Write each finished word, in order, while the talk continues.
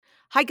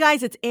Hi,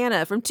 guys, it's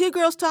Anna from Two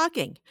Girls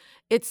Talking.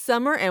 It's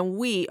summer and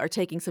we are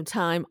taking some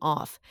time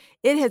off.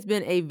 It has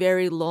been a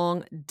very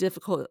long,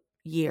 difficult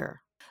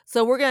year.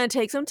 So, we're going to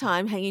take some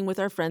time hanging with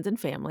our friends and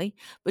family.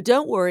 But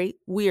don't worry,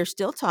 we are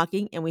still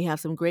talking and we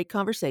have some great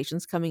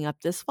conversations coming up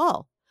this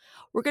fall.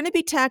 We're going to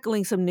be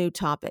tackling some new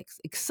topics,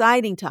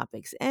 exciting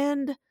topics,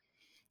 and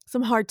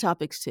some hard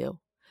topics too.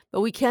 But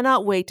we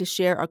cannot wait to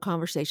share our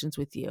conversations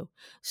with you.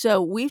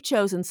 So we've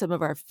chosen some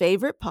of our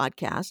favorite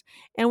podcasts,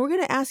 and we're going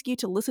to ask you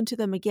to listen to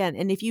them again.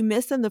 And if you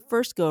missed them the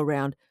first go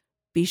around,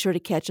 be sure to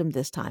catch them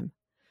this time.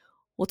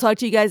 We'll talk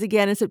to you guys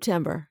again in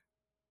September.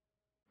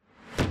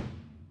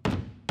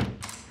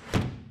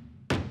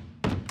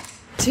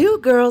 Two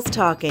Girls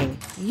Talking.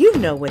 You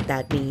know what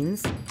that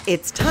means.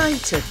 It's time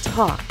to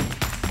talk.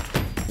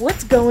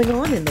 What's going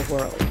on in the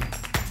world?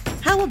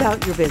 How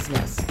about your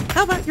business?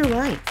 How about your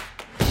life?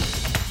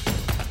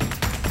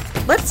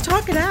 Let's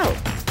talk it out.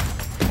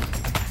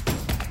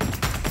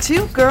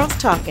 Two Girls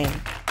Talking.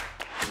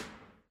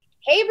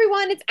 Hey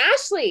everyone, it's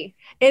Ashley.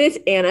 And it's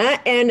Anna.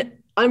 And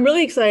I'm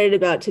really excited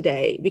about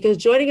today because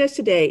joining us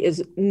today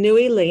is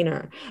Nui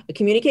Lehner, a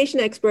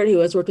communication expert who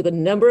has worked with a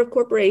number of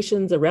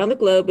corporations around the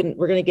globe. And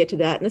we're going to get to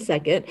that in a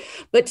second.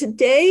 But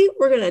today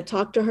we're going to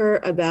talk to her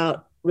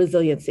about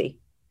resiliency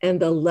and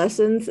the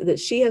lessons that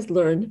she has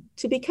learned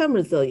to become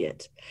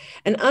resilient.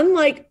 And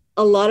unlike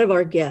a lot of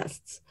our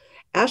guests,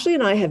 Ashley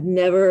and I have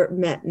never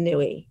met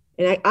Nui.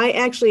 And I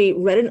actually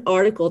read an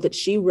article that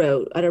she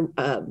wrote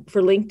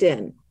for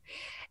LinkedIn.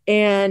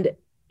 And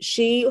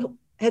she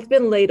has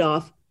been laid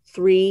off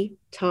 3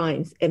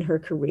 times in her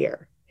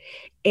career.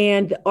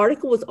 And the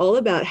article was all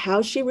about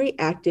how she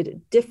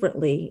reacted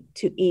differently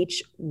to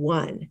each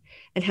one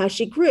and how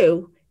she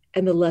grew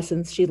and the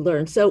lessons she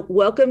learned. So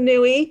welcome,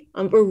 Nui.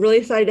 We're really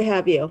excited to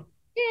have you.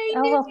 Yay,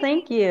 Oh, well,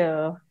 thank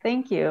you.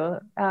 Thank you.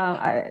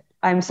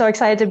 I'm so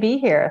excited to be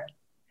here.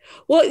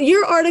 Well,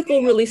 your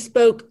article really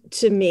spoke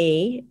to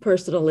me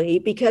personally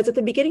because at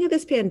the beginning of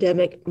this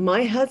pandemic,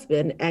 my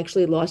husband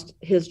actually lost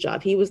his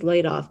job. He was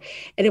laid off,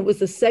 and it was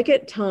the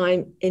second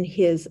time in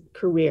his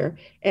career.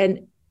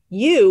 And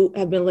you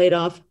have been laid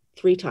off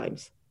 3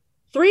 times.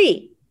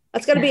 3.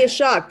 That's got to be a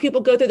shock.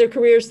 People go through their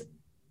careers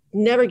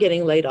never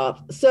getting laid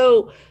off.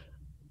 So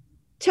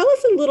tell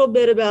us a little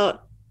bit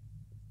about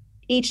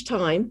each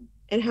time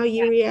and how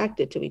you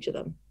reacted to each of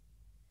them.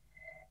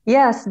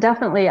 Yes,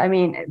 definitely. I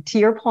mean, to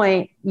your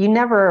point, you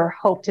never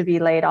hope to be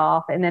laid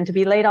off, and then to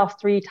be laid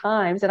off 3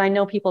 times. And I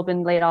know people have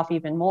been laid off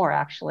even more,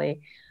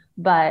 actually.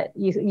 But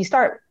you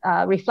start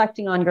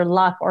reflecting on your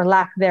luck or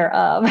lack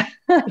thereof.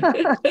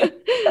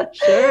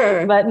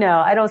 Sure. But no,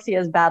 I don't see it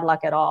as bad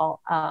luck at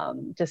all.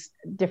 Just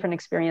different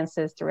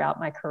experiences throughout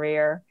my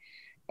career.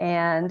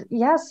 And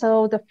yeah,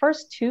 so the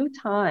first 2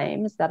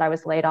 times that I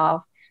was laid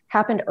off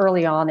happened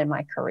early on in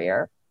my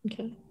career.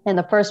 Okay. And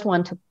the first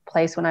one took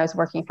place when I was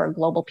working for a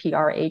global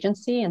PR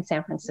agency in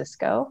San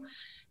Francisco.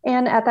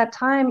 And at that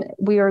time,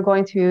 we were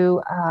going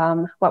through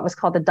what was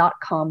called the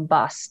dot-com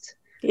bust.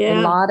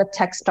 Yeah. A lot of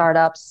tech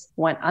startups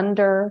went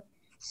under.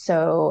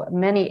 So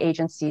many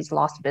agencies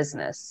lost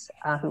business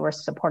who were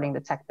supporting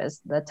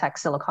the tech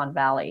Silicon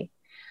Valley.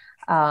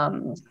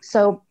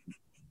 So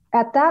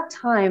at that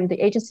time,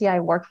 the agency I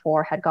worked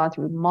for had gone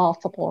through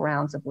multiple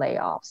rounds of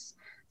layoffs.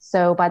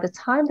 So by the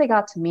time they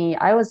got to me,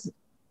 I was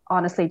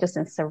honestly just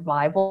in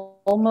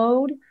survival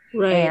mode.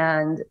 Right.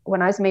 And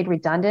when I was made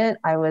redundant,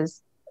 I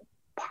was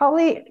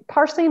probably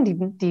partially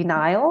in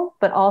denial,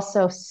 but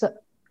also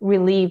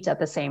relieved at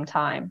the same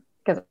time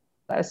because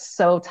I was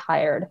so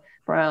tired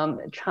from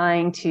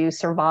trying to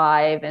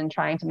survive and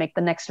trying to make the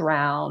next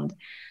round.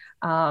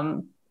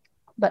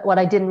 But what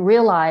I didn't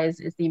realize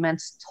is the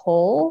immense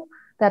toll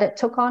that it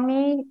took on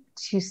me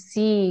to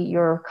see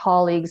your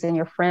colleagues and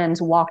your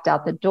friends walked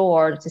out the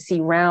door, to see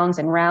rounds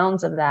and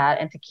rounds of that,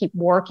 and to keep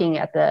working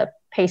at the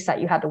pace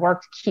that you had to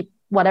work to keep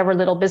whatever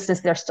little business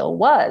there still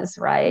was,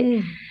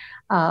 right?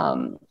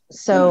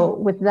 So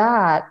with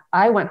that,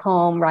 I went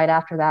home right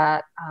after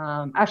that.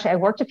 Actually, I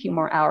worked a few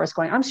more hours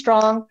going, I'm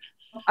strong,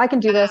 I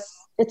can do this,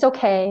 it's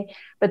okay.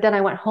 But then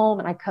I went home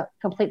and I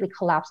completely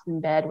collapsed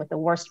in bed with the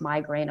worst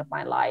migraine of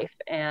my life.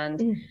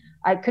 And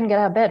I couldn't get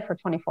out of bed for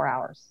 24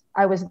 hours.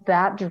 I was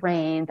that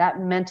drained,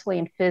 that mentally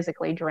and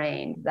physically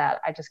drained,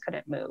 that I just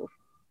couldn't move.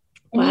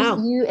 And Wow.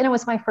 And it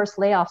was my first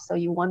layoff. So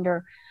you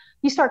wonder,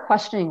 you start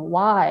questioning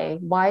why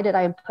did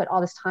I put all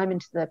this time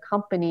into the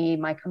company,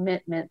 my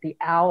commitment, the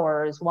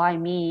hours, why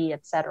me,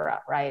 et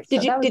cetera, right?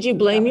 Did you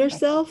blame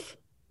yourself?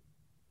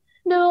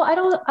 No,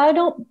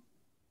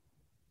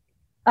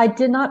 I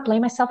did not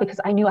blame myself because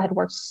I knew I had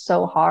worked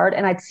so hard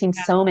and I'd seen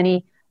so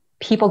many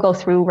people go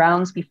through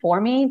rounds before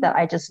me that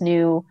I just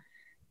knew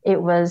it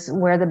was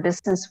where the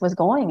business was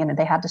going and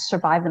they had to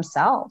survive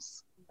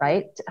themselves,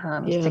 right?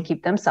 To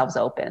keep themselves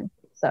open.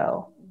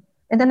 So,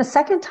 and then the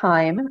second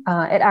time,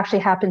 it actually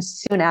happened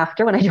soon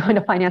after when I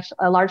joined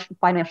a large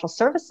financial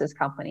services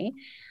company,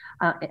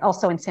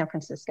 also in San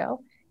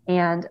Francisco.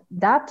 And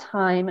that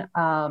time,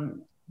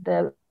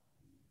 the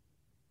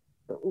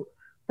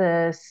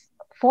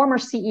former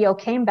CEO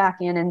came back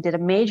in and did a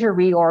major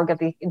reorg of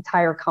the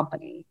entire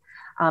company.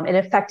 It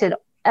affected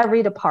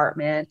every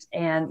department,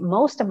 and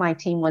most of my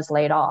team was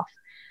laid off.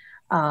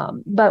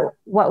 But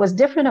what was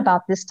different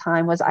about this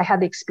time was I had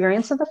the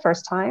experience of the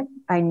first time.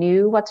 I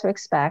knew what to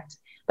expect,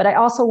 but I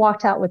also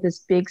walked out with this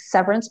big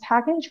severance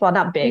package. Well,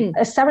 not big,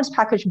 a severance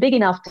package big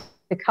enough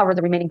to cover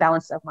the remaining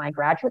balance of my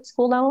graduate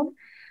school loan.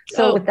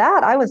 So with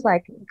that, I was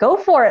like, go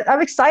for it.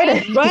 I'm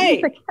excited.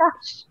 Right. The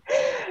cash.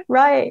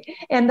 Right.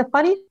 And the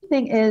funny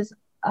thing is,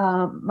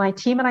 my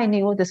team and I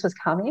knew this was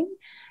coming.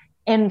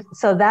 And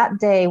so that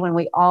day when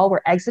we all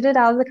were exited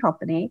out of the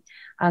company,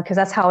 because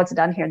that's how it's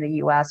done here in the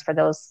US, for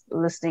those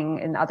listening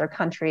in other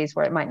countries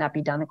where it might not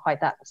be done in quite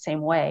that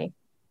same way,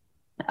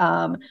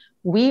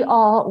 we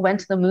all went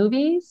to the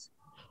movies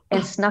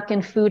and snuck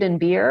in food and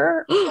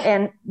beer.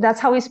 And that's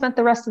how we spent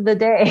the rest of the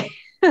day.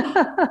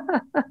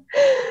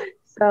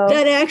 So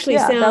that actually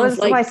sounds that was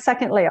like my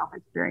second layoff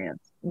experience.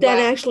 That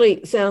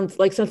actually sounds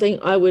like something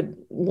I would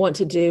want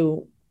to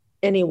do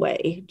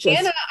anyway.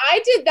 Anna,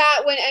 I did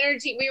that when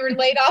we were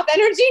laid off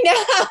Energy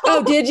Now.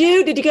 Oh, did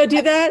you? Did you go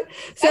do that?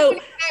 So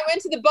I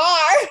went to the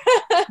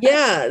bar.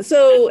 Yeah.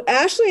 So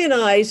Ashley and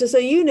I, just so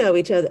you know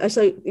each other,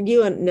 so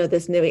you know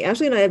this, Nui.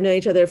 Ashley and I have known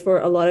each other for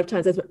a lot of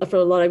times, for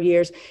a lot of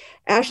years.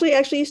 Ashley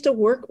actually used to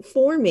work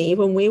for me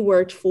when we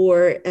worked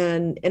for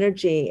an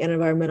energy and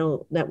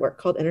environmental network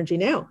called Energy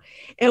Now.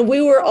 And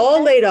we were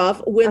all laid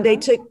off when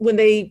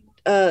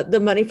the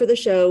money for the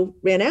show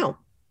ran out,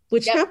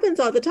 which happens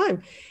all the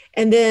time.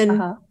 And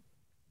then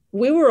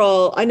we were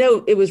all, I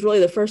know it was really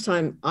the first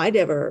time I'd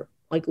ever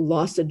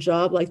lost a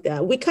job like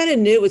that. We kind of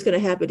knew it was going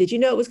to happen. Did you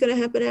know it was going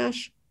to happen,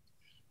 Ash?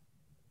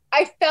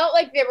 I felt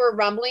like there were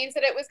rumblings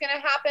that it was going to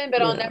happen,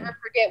 but I'll never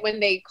forget when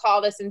they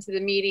called us into the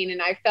meeting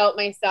and I felt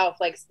myself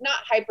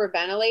not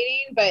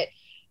hyperventilating, but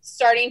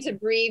starting to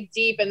breathe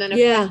deep. And then a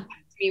friend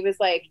to me was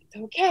like, it's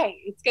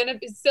okay. It's going to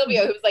be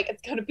Silvio, who was like,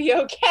 it's going to be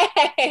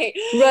okay.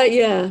 Right.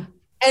 Yeah.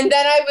 And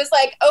then I was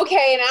like,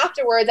 okay. And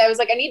afterwards I was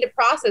like, I need to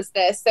process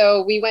this.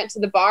 So we went to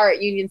the bar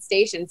at Union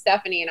Station,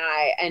 Stephanie and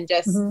I, and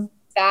just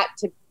sat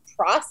to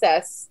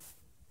process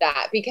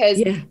that, because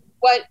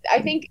what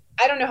I think,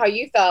 I don't know how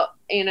you felt,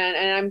 Anna,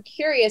 and I'm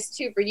curious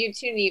too, for you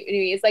too,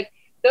 Nui, is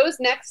those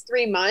next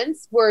 3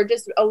 months were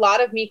just a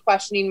lot of me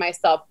questioning my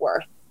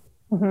self-worth.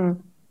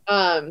 When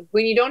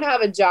you don't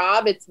have a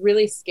job, it's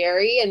really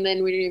scary. And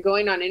then when you're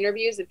going on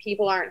interviews and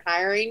people aren't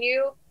hiring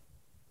you,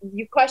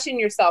 you question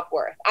your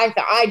self-worth.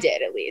 I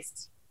did, at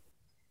least.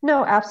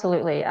 No,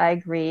 absolutely. I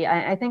agree.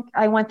 I think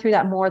I went through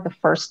that more the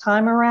first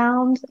time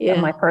around in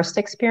my first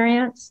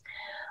experience.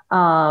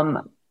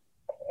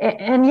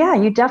 And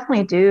you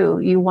definitely do.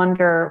 You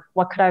wonder,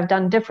 what could I have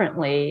done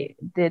differently?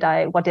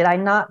 What did I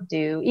not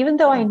do? Even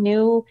though I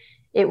knew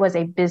it was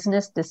a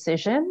business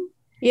decision,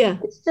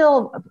 it's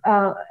still,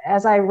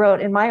 as I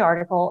wrote in my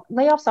article,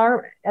 layoffs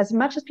are, as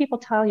much as people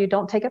tell you,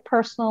 don't take it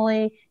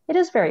personally, it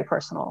is very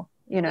personal.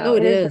 It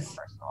is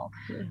very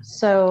personal.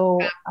 So,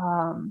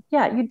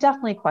 you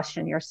definitely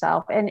question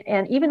yourself.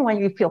 And even when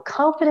you feel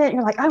confident,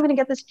 you're like, I'm going to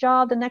get this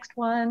job, the next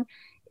one,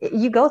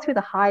 you go through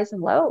the highs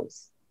and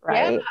lows.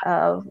 Right.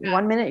 Of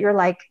 1 minute you're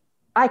like,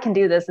 I can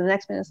do this. And the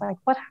next minute it's like,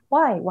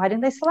 why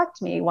didn't they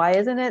select me? Why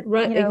isn't it,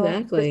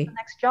 exactly the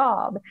next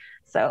job?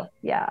 So,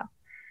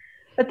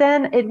 but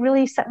then it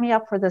really set me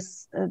up for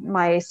this,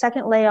 my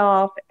second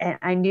layoff. And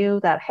I knew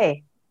that,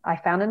 hey, I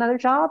found another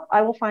job.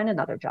 I will find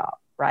another job.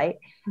 Right.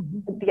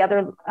 The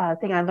other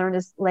thing I learned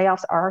is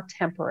layoffs are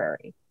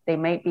temporary. They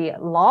might be a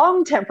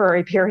long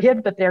temporary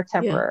period, but they're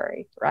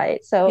temporary,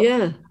 right?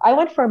 So I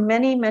went for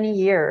many, many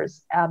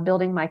years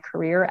building my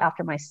career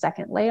after my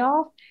second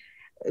layoff,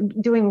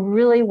 doing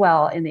really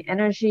well in the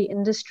energy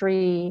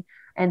industry,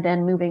 and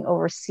then moving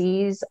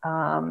overseas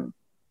and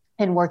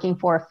working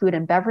for a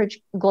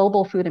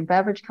global food and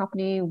beverage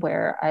company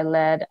where I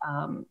led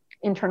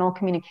internal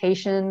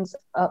communications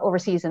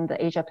overseas in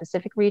the Asia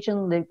Pacific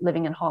region,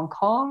 living in Hong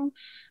Kong.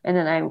 And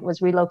then I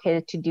was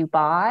relocated to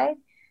Dubai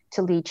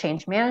to lead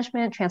change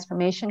management,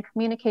 transformation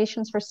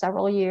communications for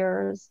several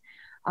years,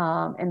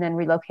 and then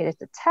relocated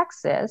to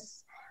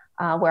Texas,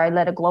 where I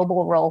led a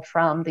global role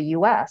from the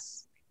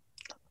US.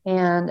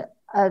 And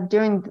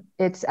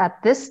it's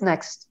at this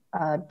next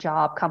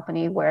job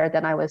company where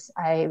then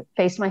I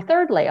faced my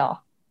third layoff,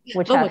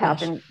 which had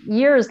happened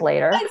years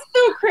later. That's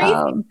so crazy.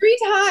 3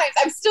 times.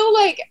 I'm still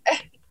like, I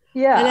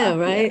know,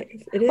 right?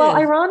 It is. Well,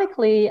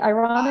 ironically, I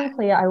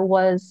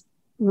was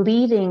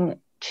leading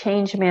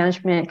change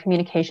management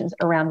communications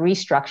around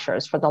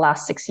restructures for the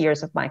last 6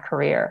 years of my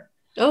career.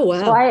 Oh, wow.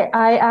 So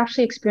I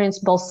actually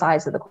experienced both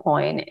sides of the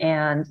coin.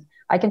 And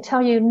I can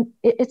tell you,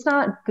 it's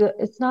not good.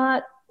 It's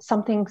not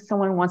something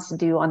someone wants to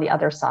do on the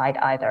other side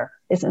either.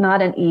 It's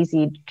not an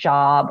easy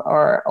job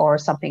or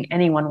something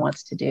anyone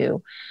wants to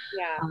do.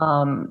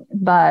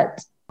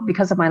 But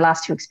because of my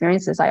last 2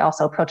 experiences, I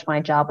also approached my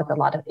job with a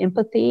lot of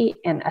empathy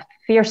and a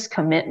fierce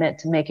commitment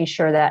to making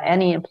sure that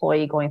any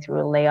employee going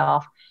through a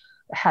layoff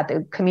had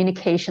the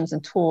communications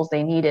and tools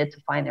they needed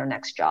to find their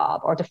next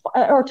job, or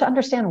to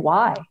understand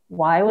why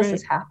was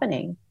this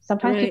happening.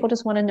 Sometimes people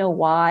just want to know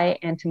why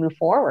and to move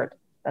forward.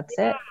 That's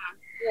it.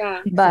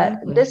 But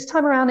this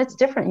time around, it's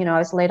different. I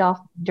was laid off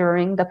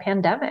during the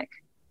pandemic.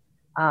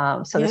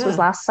 So this was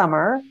last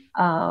summer.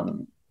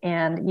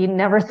 And you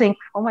never think,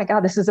 oh my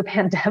God, this is a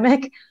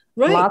pandemic.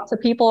 Right. Lots of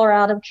people are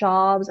out of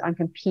jobs. I'm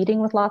competing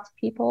with lots of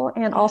people.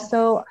 And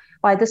also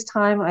by this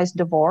time I was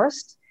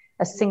divorced,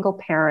 a single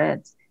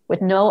parent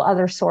with no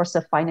other source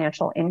of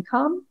financial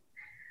income.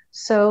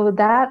 So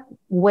that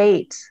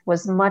weight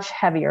was much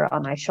heavier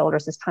on my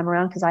shoulders this time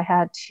around because I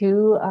had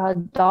two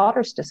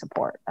daughters to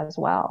support as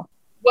well.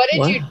 What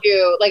did you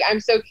do? Like, I'm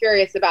so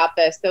curious about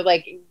this. So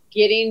like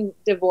getting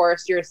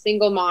divorced, you're a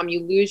single mom,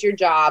 you lose your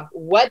job.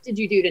 What did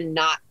you do to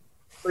not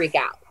freak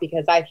out?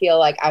 Because I feel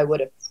like I would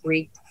have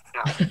freaked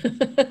out.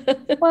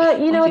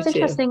 Well, you know, it's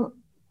interesting.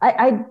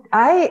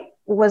 I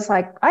was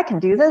like, I can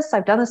do this.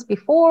 I've done this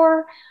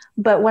before.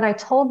 But when I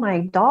told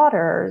my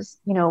daughters,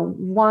 you know,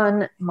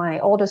 my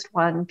oldest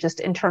one just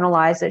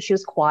internalized it. She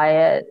was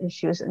quiet and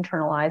she was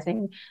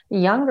internalizing. The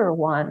younger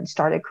one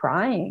started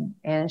crying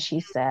and she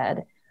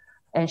said,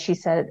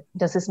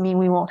 does this mean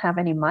we won't have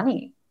any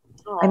money?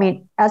 Aww. I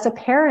mean, as a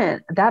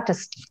parent, that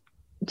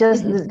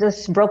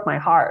just broke my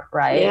heart.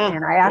 Right. Yeah.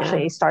 And I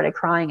actually started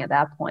crying at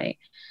that point.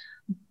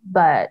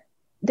 But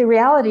the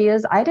reality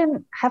is I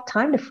didn't have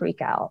time to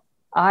freak out.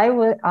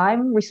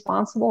 I'm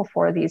responsible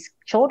for these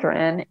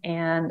children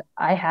and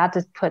I had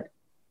to put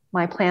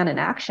my plan in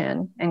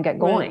action and get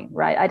going,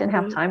 right? I didn't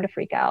have time to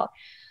freak out.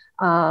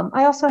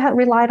 I also had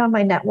relied on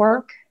my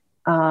network.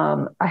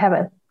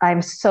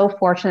 I'm so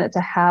fortunate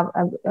to have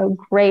a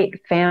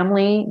great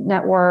family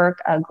network,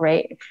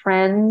 great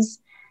friends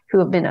who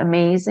have been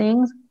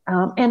amazing,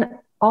 and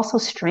also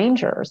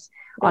strangers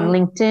on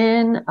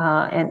LinkedIn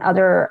and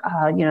other,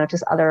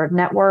 just other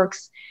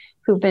networks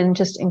who've been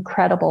just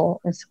incredible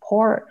in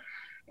support.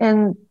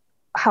 And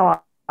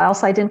how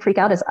else I didn't freak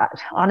out is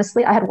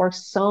honestly, I had worked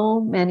so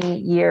many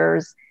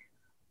years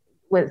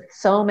with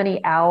so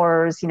many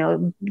hours, you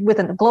know, with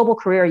a global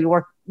career, you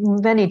work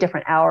many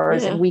different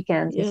hours and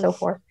weekends and so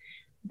forth,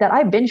 that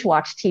I binge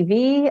watched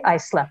TV. I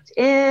slept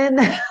in.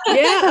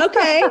 Yeah.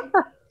 Okay.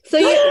 So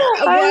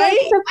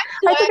I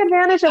took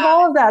advantage of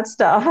all of that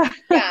stuff.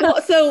 Yeah.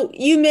 Well, so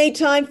you made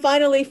time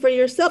finally for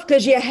yourself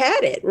because you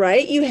had it,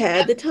 right? You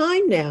had the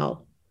time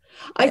now.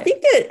 I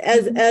think that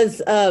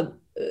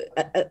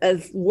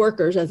as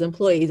workers, as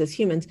employees, as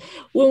humans,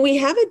 when we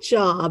have a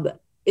job,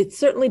 it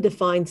certainly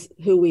defines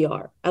who we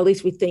are. At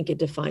least we think it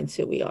defines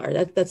who we are.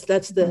 That's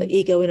the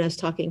ego in us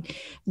talking.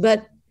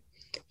 But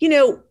you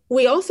know,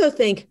 we also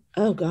think,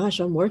 oh gosh,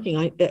 I'm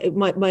working.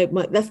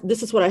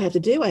 This is what I have to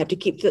do. I have to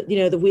keep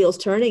the wheels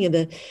turning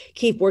and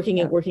keep working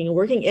and working and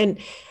working. And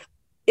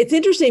it's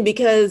interesting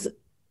because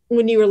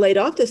when you were laid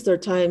off this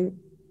third time,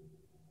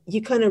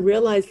 you kind of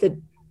realize that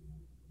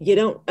you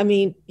don't. I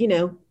mean, you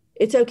know,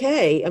 it's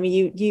okay. I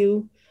mean,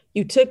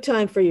 you took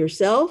time for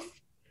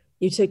yourself.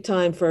 You took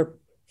time for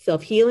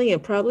self-healing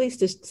and probably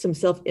just some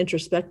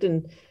self-introspect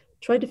and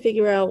tried to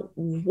figure out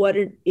what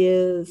it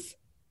is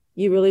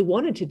you really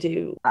wanted to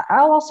do.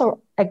 I'll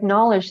also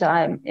acknowledge that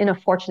I'm in a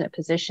fortunate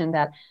position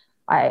that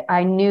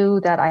I knew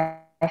that I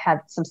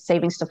had some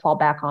savings to fall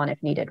back on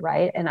if needed,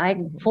 right? And I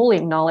fully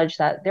acknowledge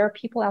that there are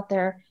people out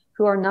there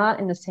who are not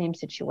in the same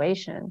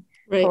situation,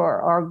 who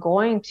are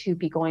going to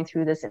be going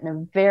through this in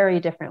a very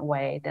different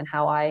way than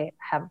how I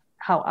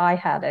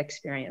had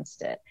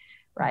experienced it,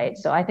 right?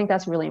 So I think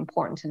that's really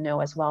important to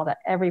know as well, that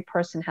every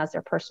person has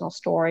their personal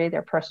story,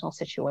 their personal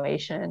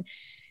situation.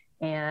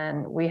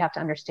 And we have to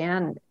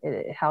understand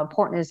how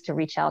important it is to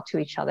reach out to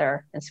each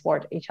other and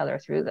support each other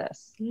through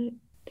this.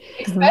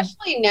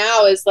 Especially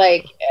now is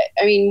like,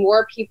 I mean,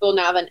 more people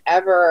now than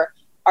ever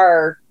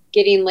are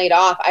getting laid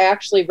off. I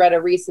actually read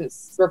a recent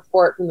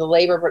report from the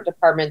Labor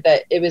Department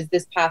that it was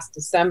this past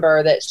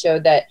December that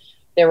showed that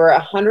there were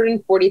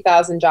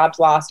 140,000 jobs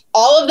lost,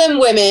 all of them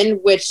women,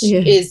 which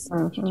is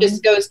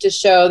just goes to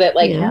show that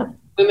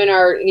women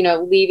are, you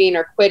know, leaving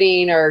or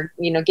quitting or,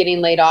 you know, getting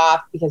laid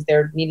off because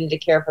they're needing to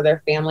care for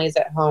their families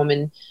at home.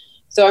 And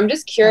so I'm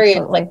just curious,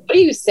 like, what do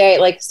you say?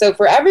 Like, so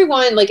for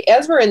everyone, like,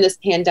 as we're in this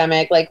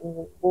pandemic, like,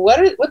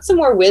 what's some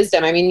more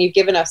wisdom? I mean, you've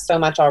given us so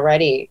much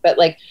already, but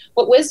like,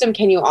 what wisdom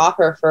can you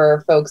offer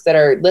for folks that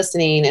are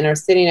listening and are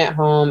sitting at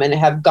home and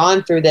have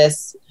gone through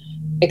this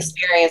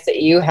experience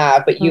that you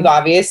have, but you've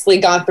obviously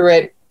gone through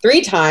it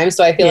 3 times.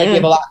 So I feel like you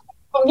have a lot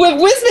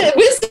of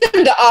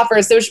wisdom to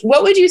offer. So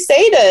what would you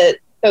say to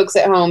folks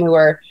at home who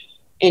are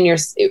in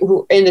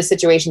the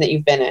situation that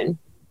you've been in?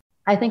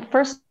 I think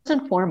first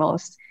and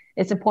foremost,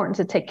 it's important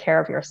to take care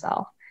of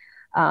yourself,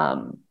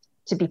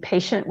 to be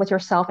patient with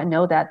yourself and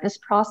know that this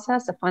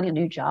process of finding a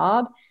new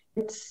job,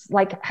 it's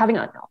like having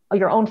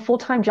your own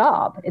full-time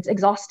job. It's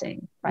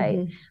exhausting,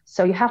 right?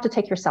 So you have to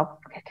take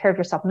care of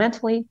yourself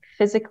mentally,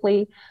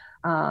 physically,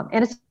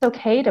 and it's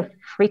okay to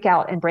freak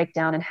out and break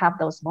down and have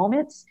those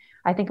moments.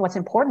 I think what's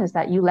important is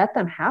that you let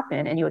them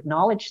happen and you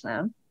acknowledge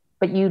them,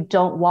 but you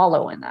don't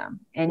wallow in them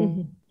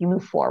and you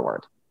move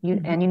forward.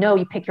 And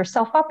you pick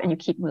yourself up and you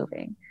keep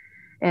moving.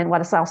 And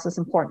what else is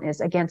important is,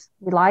 again,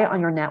 rely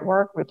on your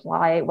network,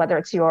 whether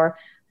it's your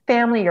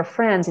family, your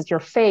friends, it's your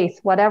faith,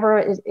 whatever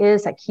it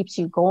is that keeps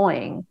you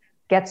going,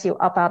 gets you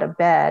up out of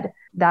bed,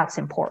 that's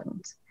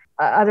important.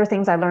 other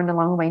things I learned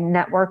along the way,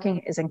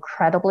 networking is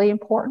incredibly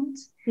important.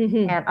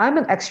 And I'm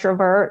an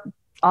extrovert.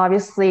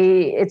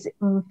 Obviously, it's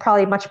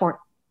probably much more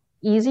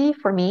easy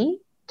for me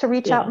to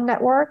reach out and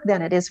network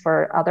than it is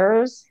for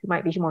others who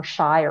might be more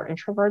shy or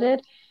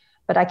introverted.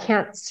 But I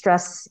can't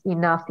stress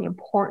enough the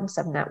importance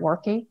of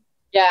networking.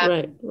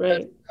 Yeah.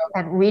 Right.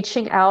 And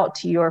reaching out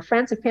to your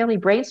friends and family,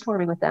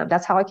 brainstorming with them.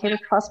 That's how I came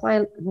across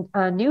my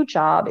new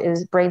job,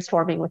 is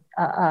brainstorming with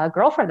a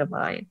girlfriend of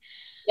mine.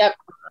 Yep.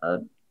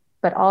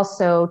 But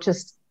also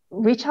just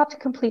reach out to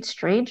complete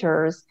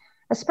strangers,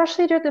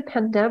 especially during the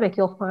pandemic.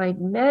 You'll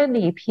find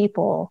many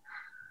people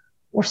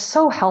were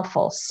so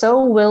helpful,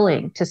 so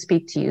willing to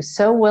speak to you,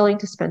 so willing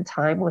to spend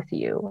time with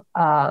you,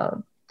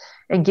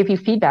 and give you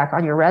feedback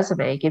on your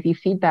resume, give you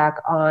feedback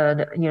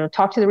on,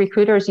 talk to the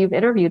recruiters you've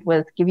interviewed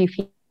with, give you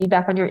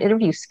feedback on your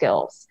interview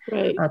skills.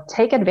 Right.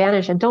 Take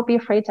advantage, and don't be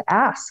afraid to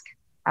ask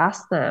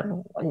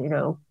them,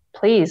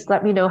 please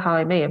let me know how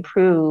I may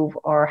improve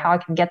or how I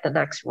can get the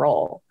next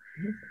role.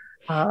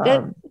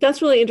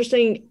 That's really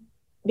interesting,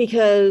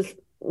 because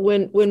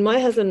when my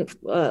husband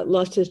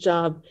lost his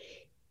job,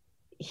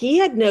 he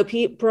had no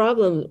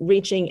problem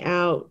reaching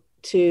out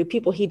to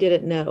people he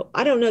didn't know.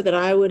 I don't know that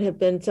I would have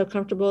been so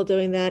comfortable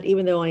doing that,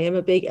 even though I am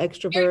a big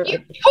extrovert. You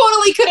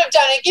totally could have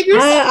done it. Give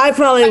yourself. I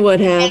probably would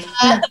have.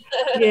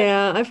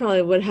 Yeah, I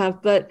probably would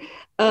have. But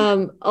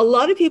a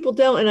lot of people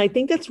don't. And I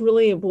think that's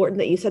really important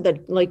that you said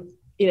that,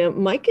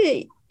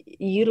 Micah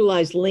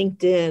utilized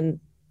LinkedIn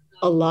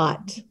a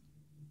lot.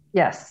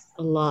 Yes.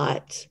 A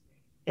lot.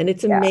 And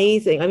it's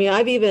amazing. I mean,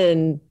 I've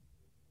even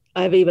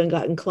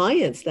gotten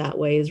clients that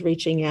way, is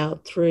reaching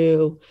out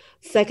through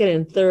second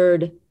and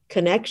third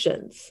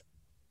connections.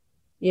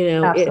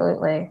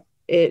 Absolutely.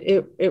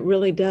 It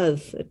really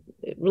does.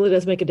 It really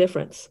does make a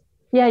difference.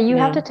 Yeah, you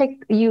have to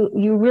take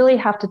you really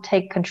have to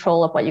take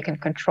control of what you can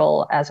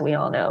control, as we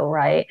all know,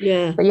 right?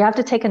 Yeah. But you have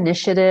to take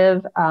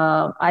initiative.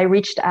 I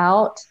reached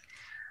out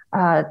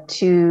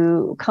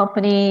to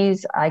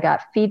companies. I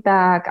got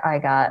feedback. I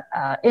got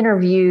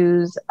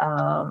interviews.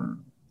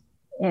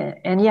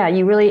 And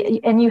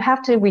you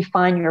have to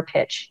refine your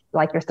pitch,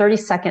 like your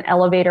 30-second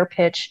elevator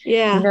pitch.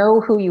 Yeah. Know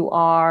who you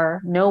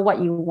are, know what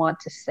you want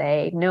to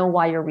say, know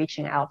why you're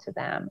reaching out to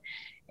them.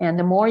 And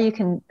the more you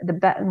can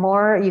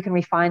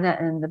refine that,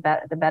 and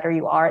the better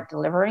you are at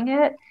delivering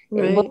it,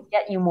 right, it will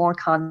get you more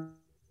contacts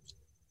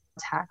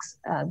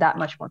that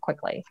much more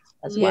quickly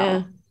as well.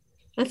 Yeah.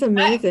 That's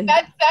amazing.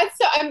 That's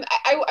so.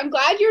 I'm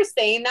glad you're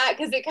saying that,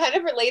 because it kind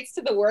of relates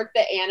to the work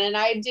that Anna and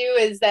I do.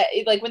 Is that,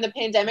 like, when the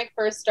pandemic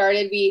first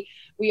started, we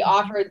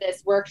offered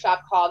this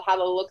workshop called How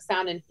to Look,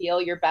 Sound, and Feel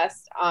Your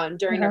Best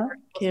during a virtual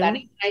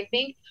setting. And I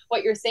think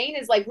what you're saying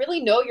is, like,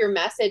 really know your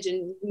message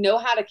and know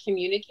how to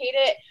communicate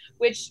it.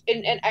 Which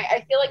and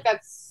I feel like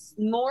that's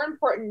more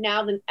important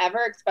now than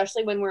ever,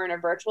 especially when we're in a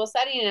virtual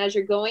setting. And as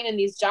you're going in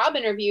these job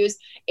interviews,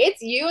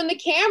 it's you and the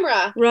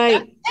camera.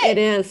 Right. It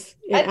is.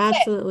 It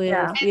absolutely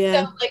is. And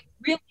so, like,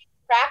 really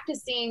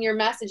practicing your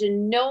message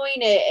and knowing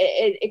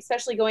it,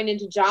 especially going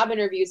into job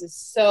interviews, is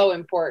so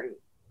important.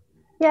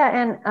 Yeah.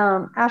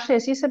 And Ashley,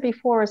 as you said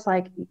before, it's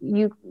like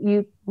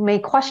you may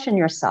question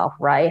yourself,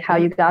 right? How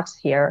you got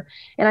here.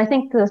 And I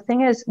think the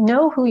thing is,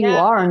 know who you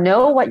are,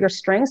 know what your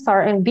strengths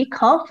are, and be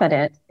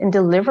confident in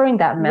delivering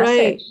that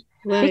message.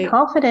 Right. Be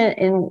confident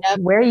in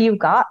where you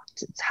got,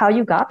 how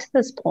you got to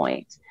this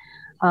point.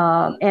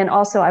 And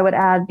also I would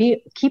add,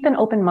 keep an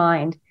open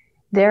mind.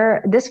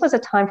 This was a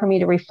time for me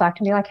to reflect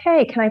and be like,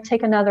 hey, can I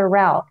take another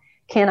route?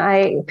 Can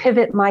I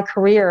pivot my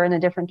career in a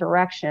different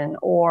direction?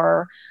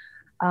 Or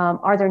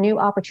are there new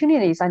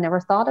opportunities I never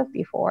thought of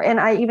before? And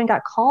I even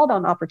got called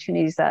on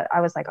opportunities that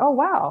I was like, oh,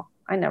 wow,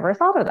 I never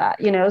thought of that,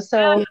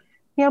 so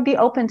be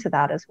open to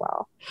that as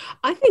well.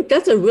 I think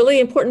that's a really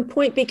important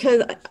point,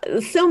 because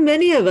so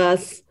many of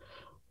us,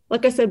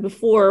 like I said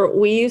before,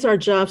 we use our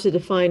jobs to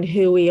define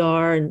who we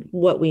are and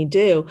what we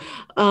do.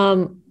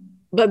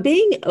 But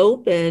being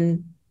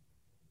open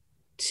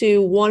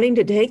to wanting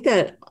to take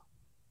that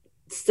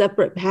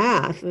separate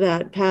path,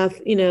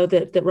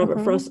 that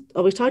Robert Frost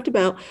always talked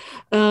about,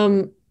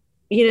 and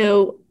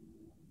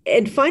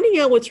finding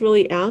out what's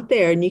really out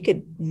there, and you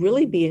could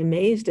really be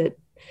amazed at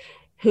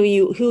who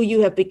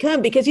you have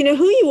become, because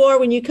who you are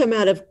when you come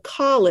out of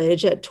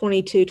college at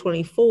 22,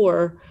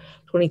 24,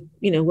 20,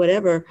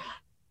 whatever,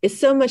 is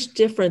so much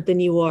different than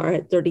you are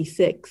at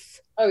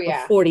 36 or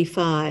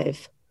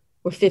 45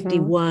 or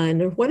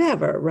 51 or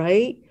whatever,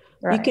 right?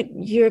 Right.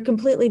 You're a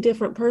completely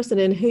different person,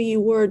 and who you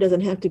were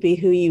doesn't have to be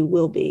who you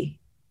will be.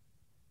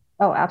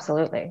 Oh,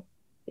 absolutely.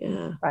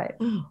 Yeah. Right.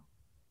 Oh,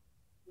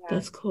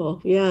 that's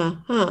cool. Yeah.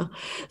 Huh.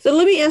 So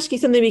let me ask you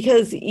something,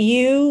 because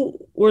you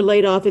were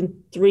laid off in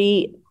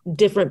 3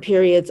 different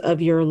periods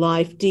of your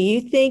life. Do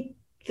you think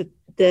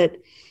that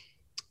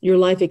your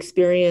life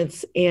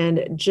experience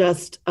and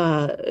just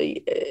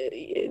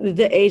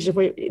the age of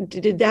where,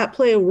 did that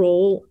play a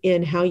role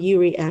in how you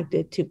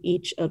reacted to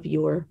each of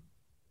your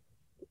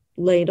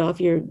laid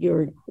off,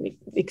 your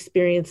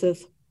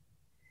experiences?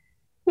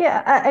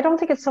 Yeah, I don't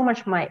think it's so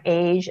much my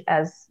age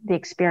as the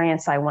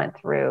experience I went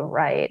through,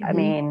 right? I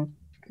mean,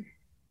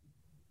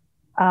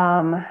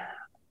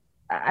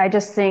 I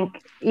just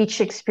think each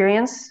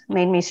experience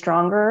made me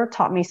stronger,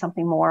 taught me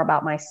something more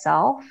about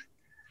myself,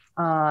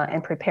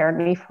 and prepared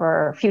me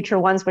for future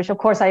ones, which of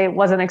course I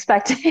wasn't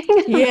expecting.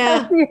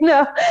 Yeah.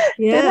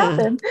 It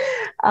happened.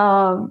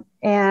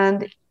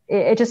 And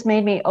it just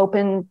made me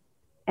open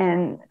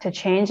and to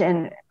change,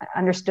 and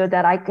understood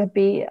that I could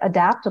be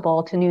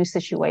adaptable to new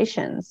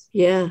situations.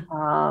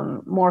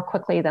 More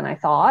quickly than I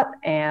thought,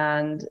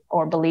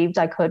 or believed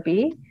I could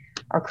be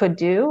or could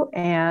do.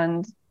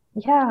 And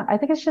I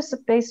think it's just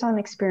based on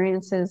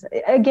experiences.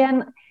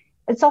 Again,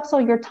 it's also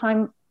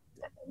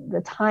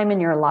the time in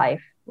your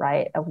life,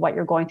 right, of what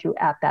you're going through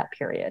at that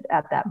period,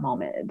 at that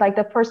moment. Like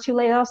the first 2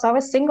 layoffs, I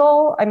was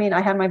single. I mean,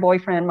 I had my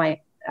boyfriend, my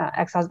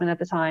ex-husband at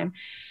the time.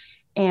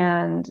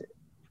 And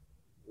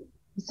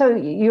so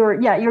you're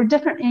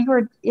different.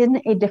 You're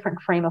in a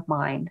different frame of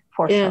mind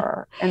for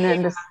sure. And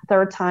then this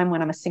third time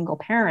when I'm a single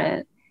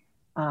parent,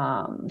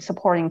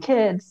 supporting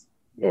kids,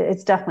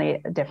 it's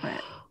definitely different.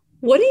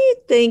 What do you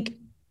think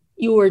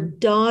your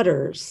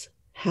daughters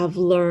have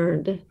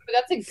learned?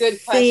 That's a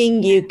good question.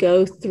 Seeing you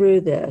go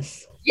through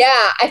this.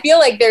 Yeah, I feel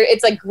like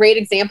it's a great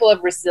example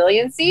of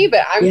resiliency,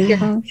 but I'm curious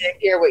to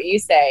hear what you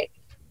say.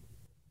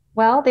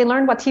 Well, they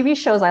learned what TV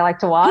shows I like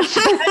to watch.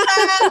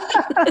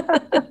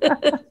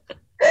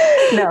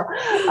 No,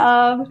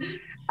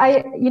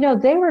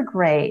 they were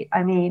great.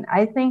 I mean,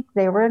 I think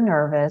they were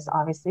nervous,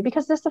 obviously,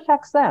 because this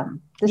affects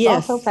them. This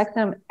also affects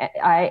them.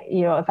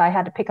 If I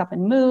had to pick up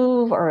and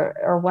move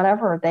or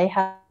whatever, they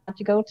had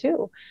to go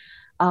too.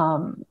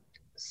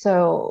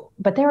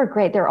 But they were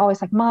great. They were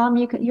always like, "Mom,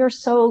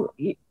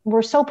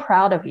 we're so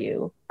proud of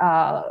you.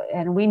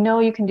 And we know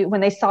you can do,"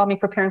 when they saw me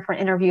preparing for an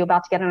interview,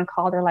 about to get on a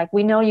call, they're like,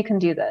 "We know you can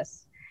do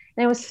this."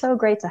 And it was so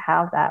great to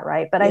have that.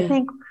 Right. But I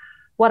think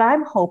what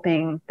I'm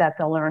hoping that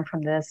they'll learn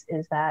from this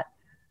is that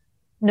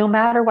no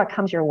matter what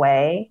comes your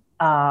way,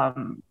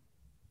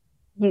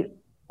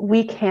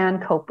 we can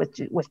cope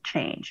with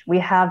change. We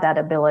have that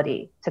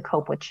ability to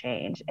cope with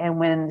change. And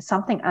when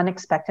something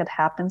unexpected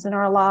happens in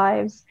our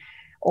lives,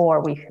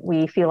 or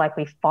we feel like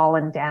we've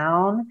fallen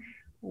down,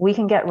 we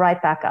can get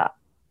right back up,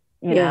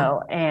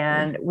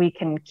 and we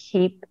can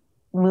keep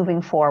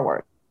moving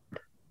forward.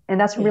 And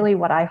that's really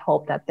what I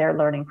hope that they're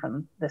learning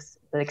from the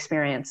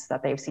experience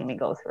that they've seen me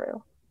go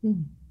through.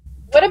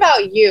 What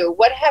about you?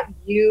 What have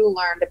you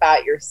learned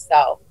about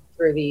yourself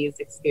through these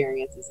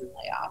experiences and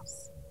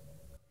layoffs?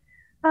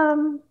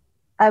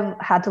 I've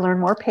had to learn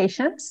more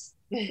patience,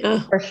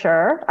 for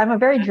sure. I'm a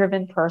very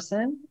driven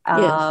person.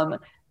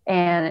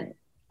 And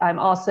I'm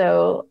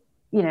also,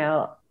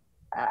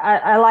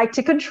 I like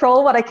to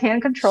control what I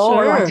can control,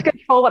 or I like to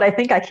control what I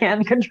think I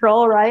can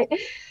control, right?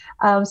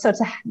 So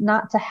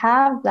not to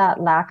have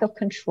that lack of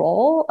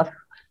control of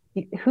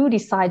who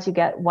decides you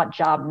get what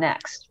job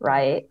next,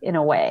 right? In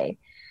a way,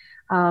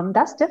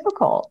 that's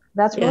difficult.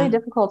 That's really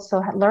difficult.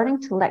 So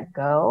learning to let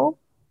go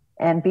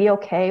and be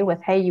okay with,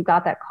 hey, you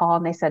got that call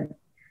and they said,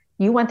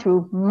 you went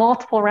through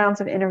multiple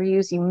rounds of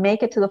interviews, you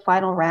make it to the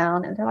final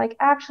round, and they're like,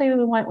 actually,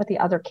 we went with the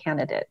other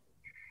candidate.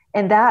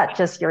 And that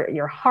just,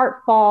 your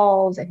heart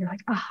falls and you're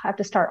like, oh, I have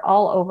to start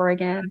all over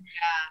again.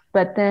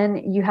 But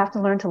then you have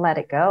to learn to let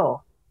it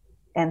go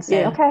and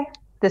say, okay,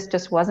 this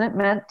just wasn't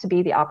meant to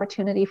be the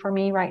opportunity for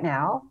me right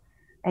now.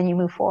 And you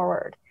move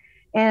forward.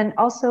 And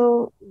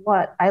also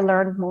what I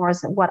learned more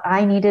is what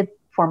I needed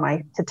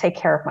to take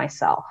care of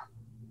myself,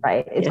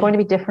 right? It's going to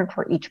be different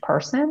for each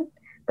person,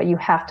 but you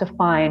have to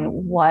find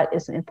what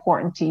is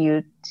important to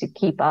you to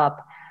keep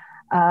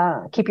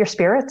your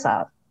spirits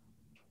up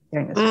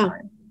during this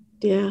time.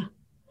 Yeah.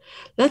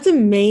 That's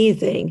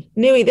amazing.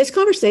 Nui, this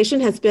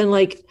conversation has been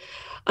like,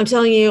 I'm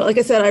telling you, like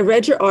I said, I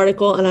read your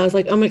article and I was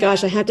like, oh my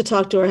gosh, I have to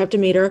talk to her. I have to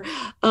meet her.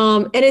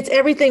 And it's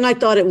everything I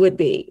thought it would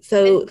be.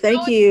 So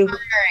thank you.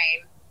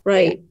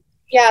 Right.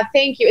 Yeah.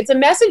 Thank you. It's a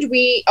message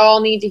we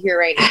all need to hear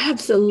right now.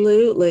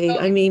 Absolutely.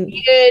 So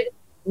needed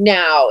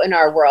now in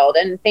our world.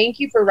 And thank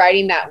you for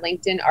writing that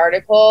LinkedIn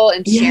article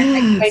and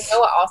sharing. I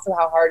know also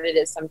how hard it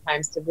is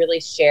sometimes to really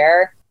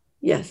share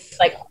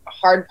like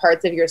hard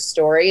parts of your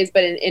stories,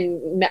 but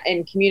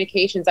in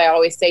communications, I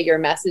always say your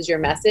message, your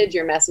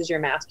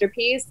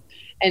masterpiece.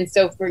 And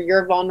so for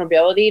your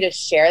vulnerability to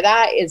share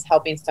that is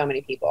helping so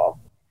many people.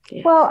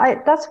 Well,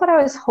 that's what I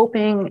was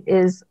hoping,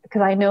 is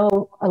because I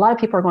know a lot of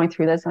people are going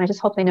through this, and I just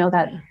hope they know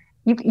that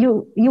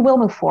you will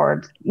move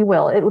forward. You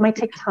will. It might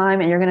take time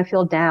and you're going to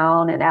feel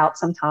down and out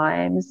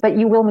sometimes, but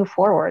you will move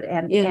forward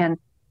and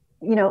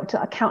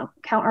to count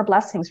our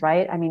blessings,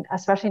 right? I mean,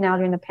 especially now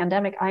during the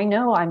pandemic, I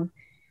know I'm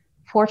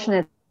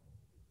fortunate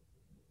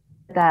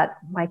that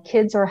my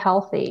kids are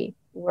healthy.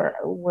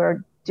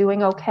 We're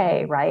doing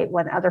okay, right?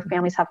 When other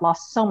families have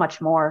lost so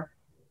much more,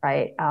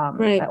 right?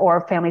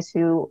 Or families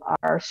who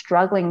are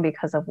struggling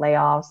because of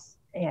layoffs.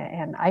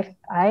 And I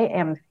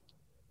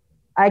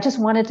just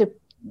wanted to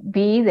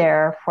be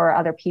there for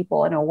other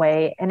people in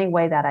any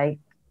way that I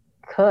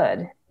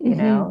could,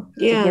 to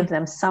give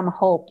them some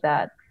hope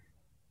that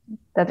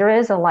there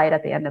is a light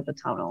at the end of the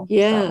tunnel.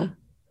 Yeah. So.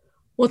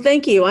 Well,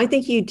 thank you. I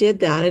think you did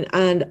that.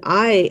 And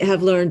I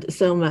have learned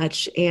so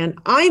much. And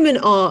I'm in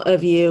awe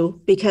of you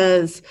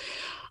because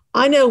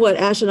I know what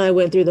Ash and I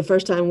went through the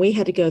first time we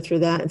had to go through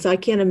that. And so I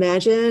can't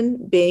imagine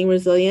being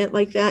resilient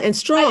like that and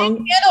strong. I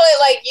didn't handle it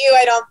like you,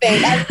 I don't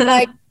think. I was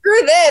like,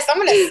 screw this. I'm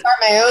going to start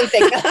my own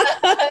thing.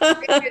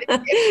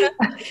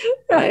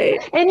 Right.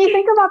 And you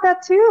think about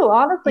that too.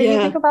 Honestly, you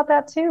think about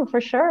that too, for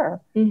sure.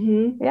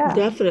 Mm-hmm. Yeah,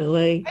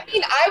 definitely. I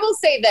mean, I will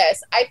say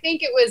this. I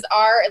think it was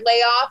our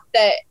layoff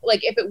that,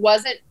 like, if it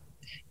wasn't,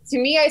 to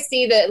me, I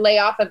see the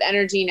layoff of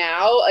energy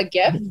now a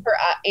gift for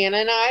Anna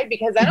and I,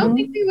 because I don't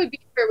think we would be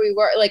where we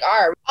were. Like,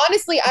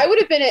 honestly, I would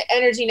have been at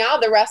Energy Now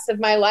the rest of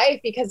my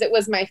life because it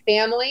was my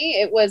family.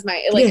 It was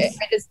my, like,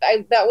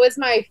 that was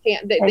my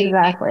family.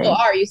 Exactly.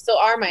 You still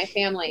are my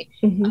family.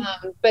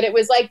 But it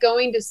was like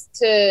going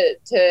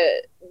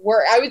to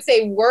work. I would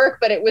say work,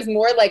 but it was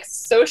more like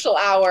social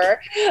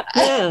hour.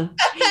 Yeah,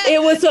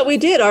 it was what we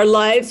did. Our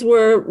lives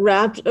were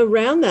wrapped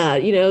around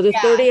that. You know, the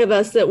 30 of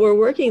us that were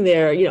working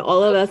there, you know,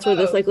 all of us were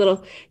this like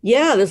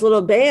this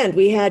little band.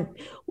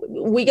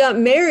 We got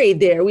married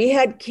there. We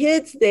had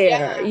kids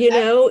there. You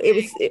know,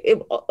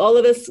 all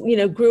of us, you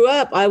know, grew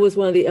up. I was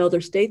one of the elder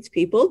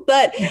statespeople,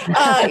 but,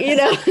 you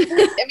know.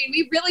 I mean,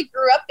 we really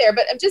grew up there,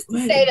 but just to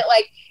say that,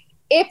 like,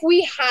 if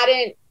we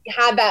hadn't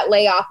had that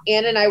layoff,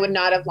 Anna and I would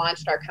not have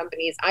launched our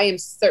companies. I am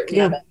certain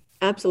of it.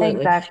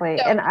 Absolutely. Exactly.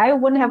 So, and I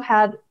wouldn't have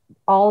had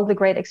all the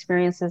great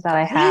experiences that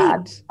I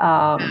had.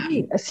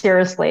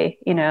 Seriously,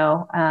 you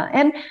know,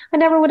 and I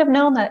never would have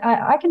known that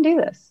I can do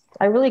this.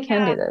 I really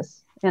can do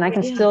this. And I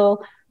can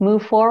still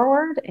move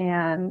forward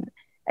and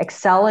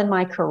excel in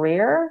my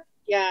career.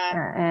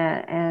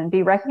 And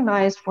be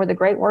recognized for the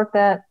great work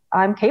that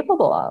I'm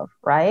capable of.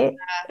 Right.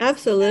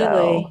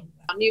 Absolutely.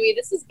 Nui,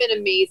 this has been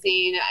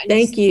amazing.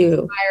 Thank you.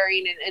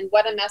 Inspiring, and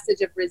what a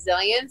message of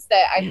resilience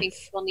that I think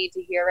people need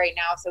to hear right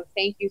now. So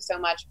thank you so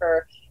much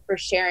for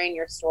sharing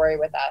your story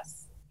with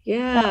us.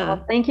 Yeah.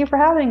 Well, thank you for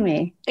having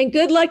me. And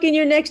good luck in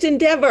your next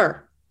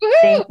endeavor.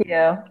 Thank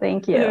you.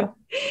 Thank you.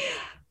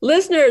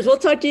 Listeners, we'll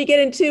talk to you again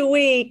in 2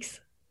 weeks.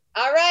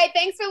 All right.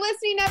 Thanks for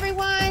listening,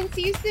 everyone.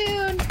 See you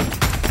soon.